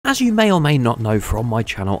As you may or may not know from my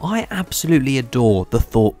channel, I absolutely adore the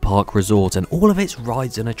Thorpe Park Resort and all of its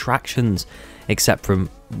rides and attractions, except from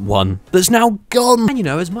one that's now gone. And you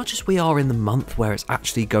know, as much as we are in the month where it's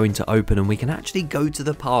actually going to open and we can actually go to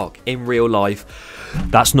the park in real life,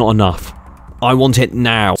 that's not enough. I want it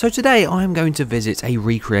now. So today I am going to visit a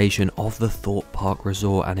recreation of the Thorpe Park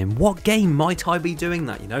Resort, and in what game might I be doing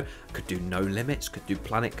that? You know, I could do No Limits, could do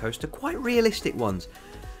Planet Coaster, quite realistic ones.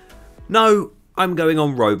 No, I'm going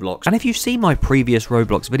on Roblox. And if you've seen my previous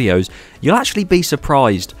Roblox videos, you'll actually be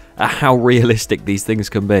surprised at how realistic these things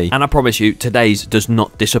can be. And I promise you, today's does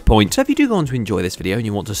not disappoint. So if you do go on to enjoy this video and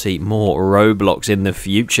you want to see more Roblox in the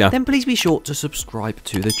future, then please be sure to subscribe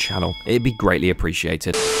to the channel. It'd be greatly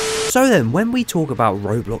appreciated. So then, when we talk about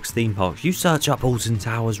Roblox theme parks, you search up Alton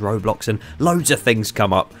Towers Roblox and loads of things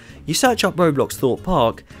come up. You search up Roblox Thorpe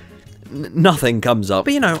Park, nothing comes up.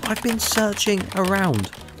 But you know, I've been searching around.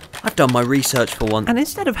 I've done my research for once, and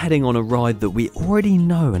instead of heading on a ride that we already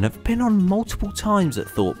know and have been on multiple times at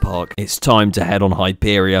Thorpe Park, it's time to head on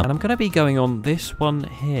Hyperia. And I'm going to be going on this one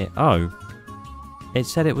here. Oh, it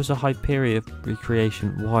said it was a Hyperia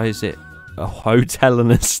recreation. Why is it a hotel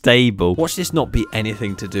and a stable? Watch this not be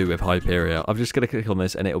anything to do with Hyperia. I'm just going to click on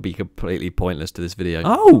this and it'll be completely pointless to this video.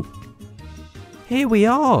 Oh, here we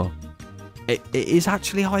are. It is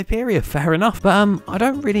actually Hyperia, fair enough. But I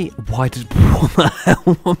don't really... what the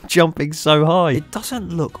hell? I'm jumping so high. It doesn't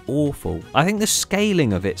look awful. I think the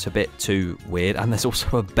scaling of it's a bit too weird. And there's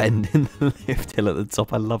also a bend in the lift hill at the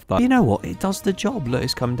top. I love that. You know what? It does the job. Look,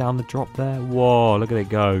 it's come down the drop there. Whoa, look at it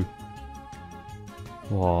go.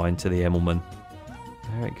 Whoa, into the Immelman.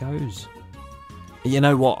 There it goes. You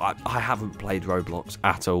know what? I haven't played Roblox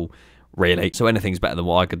at all. Really, so anything's better than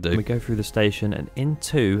what I could do. We go through the station and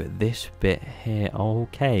into this bit here.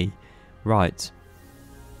 Okay, right.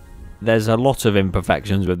 There's a lot of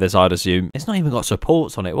imperfections with this, I'd assume. It's not even got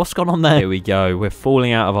supports on it. What's gone on there? Here we go. We're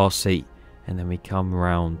falling out of our seat. And then we come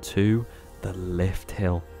around to the lift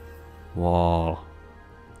hill. Whoa.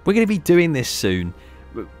 We're going to be doing this soon.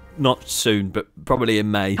 Not soon, but probably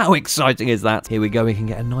in May. How exciting is that? Here we go. We can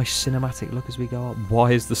get a nice cinematic look as we go up.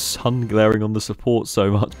 Why is the sun glaring on the support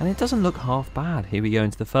so much? And it doesn't look half bad. Here we go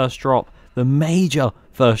into the first drop. The major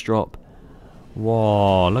first drop.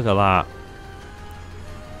 Whoa, look at that.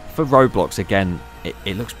 For Roblox, again,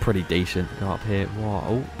 it looks pretty decent. Go up here. Whoa,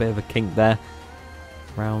 oh, bit of a kink there.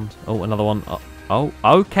 Round. Oh, another one. Oh,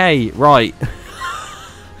 okay, right.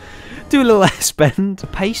 Do a little S-bend. The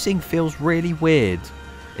pacing feels really weird.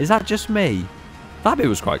 Is that just me? That bit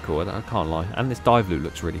was quite cool, I can't lie. And this dive loop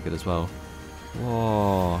looks really good as well.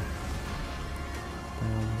 Whoa.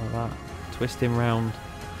 Down like that. Twisting round.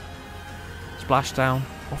 Splash down.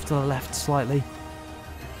 Off to the left slightly.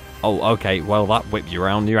 Oh, okay. Well, that whipped you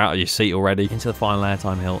around. You're out of your seat already. Into the final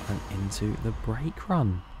airtime hill and into the brake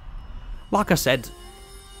run. Like I said,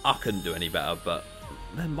 I couldn't do any better, but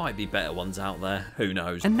there might be better ones out there, who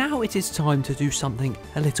knows. And now it is time to do something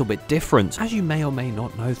a little bit different. As you may or may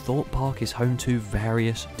not know, Thorpe Park is home to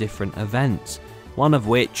various different events, one of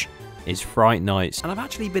which is Fright Nights. And I've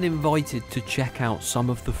actually been invited to check out some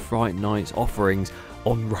of the Fright Nights offerings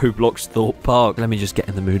on Roblox Thorpe Park. Let me just get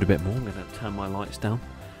in the mood a bit more. I'm going to turn my lights down.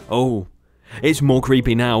 Oh, it's more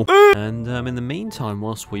creepy now. And in the meantime,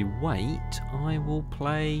 whilst we wait, I will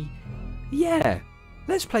play... yeah.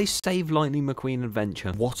 Let's play Save Lightning McQueen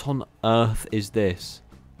Adventure. What on earth is this?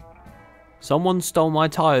 Someone stole my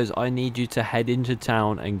tyres. I need you to head into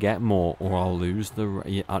town and get more, or I'll lose the...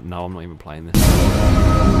 no, I'm not even playing this.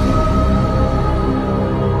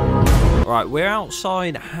 Right, we're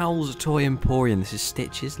outside Hal's Toy Emporium. This is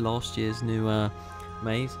Stitch's last year's new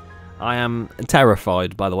maze. I am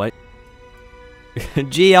terrified, by the way.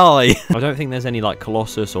 GI. I don't think there's any like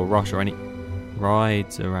Colossus or Rush or any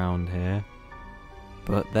rides around here.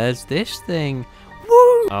 But there's this thing.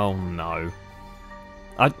 Woo! Oh no.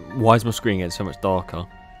 Why is my screen getting so much darker?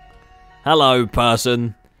 Hello,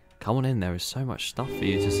 person. Come on in, there is so much stuff for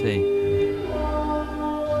you to see.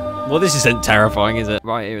 Well, this isn't terrifying, is it?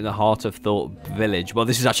 Right here in the heart of Thorpe Village. Well,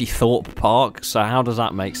 this is actually Thorpe Park, so how does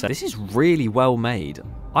that make sense? This is really well made.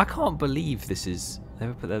 I can't believe this is... they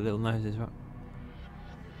ever put their little noses right...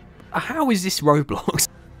 how is this Roblox?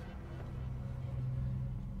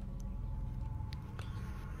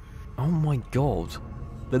 Oh my god.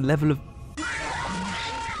 The level of...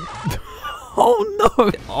 oh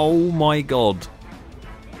no! Oh my god.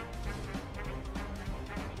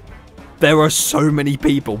 There are so many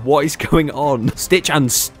people. What is going on? Stitch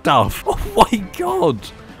and stuff. Oh my god.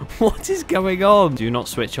 What is going on? Do not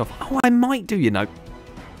switch off. Oh, I might do, you know.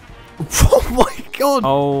 Oh my god.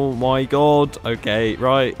 Oh my god. Okay,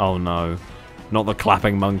 right. Oh no. Not the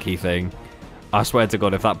clapping monkey thing. I swear to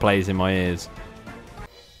God, if that plays in my ears.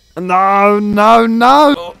 No, no,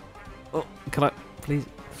 no! Oh, can I, please?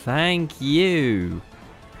 Thank you.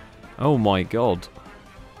 Oh my God.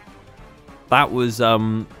 That was,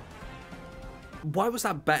 why was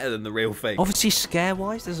that better than the real thing? Obviously,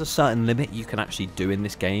 scare-wise, there's a certain limit you can actually do in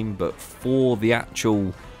this game, but for the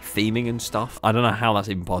actual theming and stuff, I don't know how that's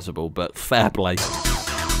even possible, but fair play.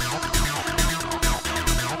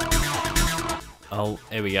 Oh,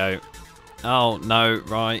 here we go. Oh, no,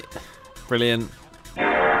 right. Brilliant.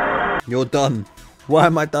 You're done. Why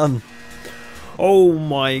am I done? Oh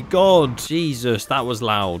my God. Jesus, that was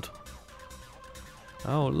loud.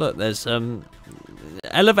 Oh, look, there's,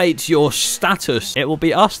 elevate your status. It will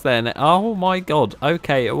be us then. Oh my God.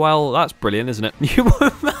 Okay, well, that's brilliant, isn't it? You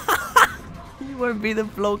won't be the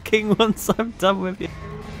vlog king once I'm done with you.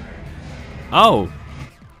 Oh.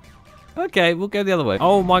 Okay, we'll go the other way.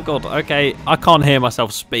 Oh my God, okay, I can't hear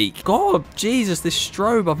myself speak. God, Jesus, this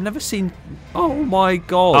strobe, I've never seen... Oh my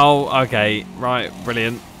God. Oh, okay, right,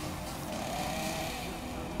 brilliant.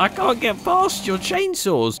 I can't get past your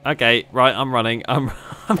chainsaws. Okay, right, I'm running. I'm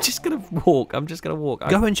just gonna walk. I'm just gonna walk.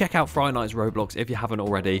 Go and check out Friday Night's Roblox if you haven't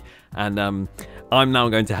already. And I'm now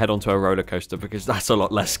going to head onto a roller coaster because that's a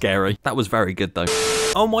lot less scary. That was very good though.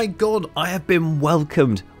 Oh my God, I have been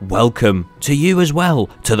welcomed. Welcome to you as well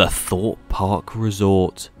to the Thorpe Park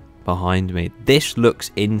Resort behind me. This looks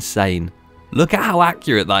insane. Look at how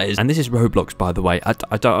accurate that is. And this is Roblox, by the way.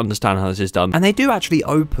 I don't understand how this is done. And they do actually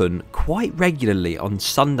open quite regularly on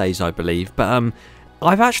Sundays, I believe. But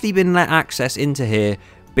I've actually been let access into here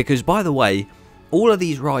because, by the way, all of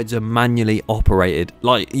these rides are manually operated.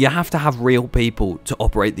 Like, you have to have real people to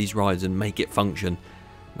operate these rides and make it function.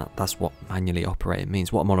 That's what manually operated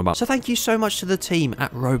means, what I'm on about. So thank you so much to the team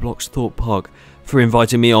at Roblox Thorpe Park for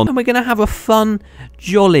inviting me on. And we're going to have a fun,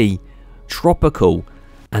 jolly, tropical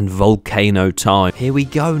and volcano time. Here we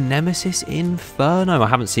go, Nemesis Inferno. I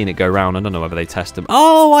haven't seen it go round. I don't know whether they test them.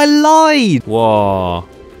 Oh, I lied! Whoa.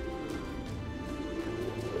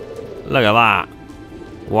 Look at that.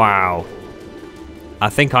 Wow. I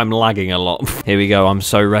think I'm lagging a lot. Here we go, I'm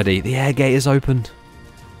so ready. The air gate is opened.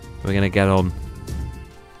 We're gonna get on.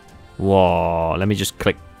 Whoa, let me just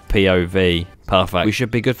click POV. Perfect. We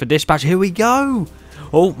should be good for dispatch. Here we go.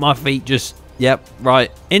 Oh, my feet just... Yep,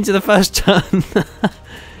 right. Into the first turn.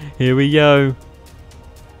 Here we go.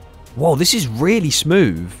 Whoa, this is really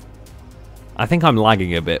smooth. I think I'm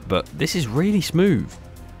lagging a bit, but this is really smooth.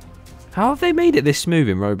 How have they made it this smooth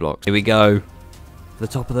in Roblox? Here we go. The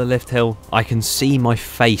top of the lift hill. I can see my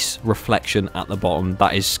face reflection at the bottom.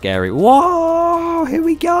 That is scary. Whoa, here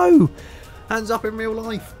we go. Hands up in real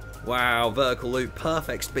life. Wow, vertical loop.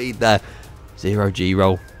 Perfect speed there. 0 G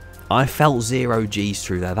roll. I felt 0 Gs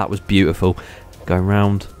through there. That was beautiful. Going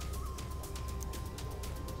round.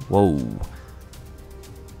 Whoa.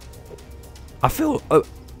 I feel... Oh,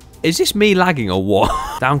 is this me lagging or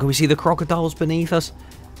what? Down, can we see the crocodiles beneath us?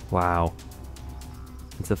 Wow.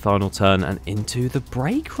 Into the final turn and into the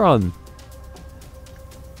brake run.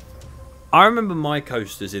 I remember my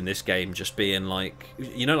coasters in this game just being like...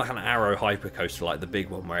 You know, like an Arrow hyper coaster, like the big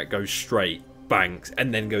one where it goes straight, banks,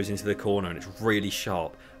 and then goes into the corner and it's really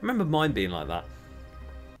sharp. I remember mine being like that.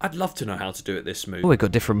 I'd love to know how to do it this smooth. Oh, we've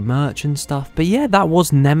got different merch and stuff. But yeah, that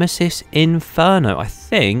was Nemesis Inferno. I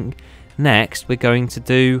think next we're going to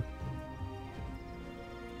do...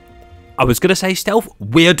 I was going to say stealth.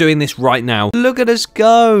 We are doing this right now. Look at us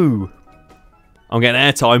go. I'm getting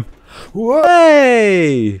airtime.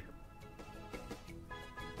 Way!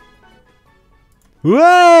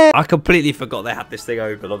 Way! I completely forgot they had this thing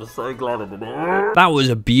open. I'm so glad I did it. That was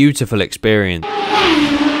a beautiful experience.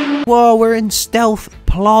 Whoa, we're in Stealth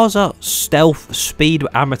Plaza Stealth Speed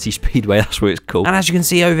Amity Speedway, that's what it's called. And as you can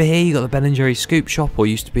see over here, you got the Ben & Jerry's Scoop Shop, or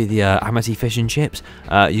used to be the Amity Fish and Chips.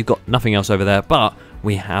 You've got nothing else over there, but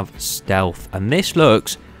we have Stealth. And this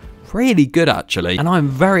looks really good, actually. And I'm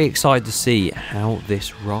very excited to see how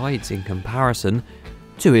this rides in comparison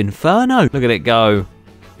to Inferno. Look at it go.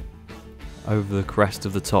 Over the crest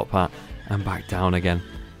of the top hat and back down again.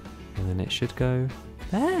 And then it should go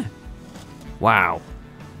there. Wow.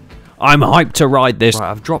 I'm hyped to ride this. Right,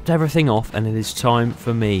 I've dropped everything off and it is time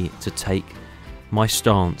for me to take my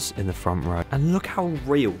stance in the front row. And look how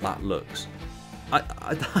real that looks.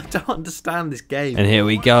 I don't understand this game. And here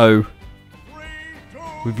we go.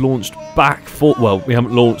 We've launched back for... Well, we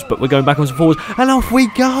haven't launched, but we're going backwards and forwards. And off we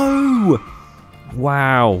go.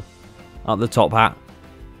 Wow. Up the top hat.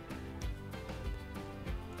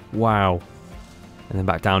 Wow. And then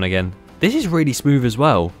back down again. This is really smooth as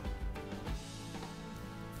well.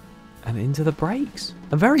 And into the brakes.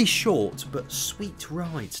 A very short but sweet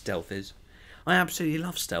ride, Stealth is. I absolutely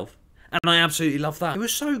love Stealth. And I absolutely love that. It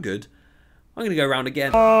was so good. I'm going to go around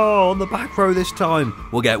again. Oh, on the back row this time.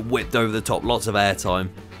 We'll get whipped over the top. Lots of airtime.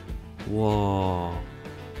 Whoa.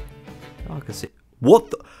 I can see.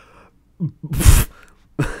 What the...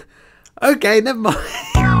 Okay, never mind.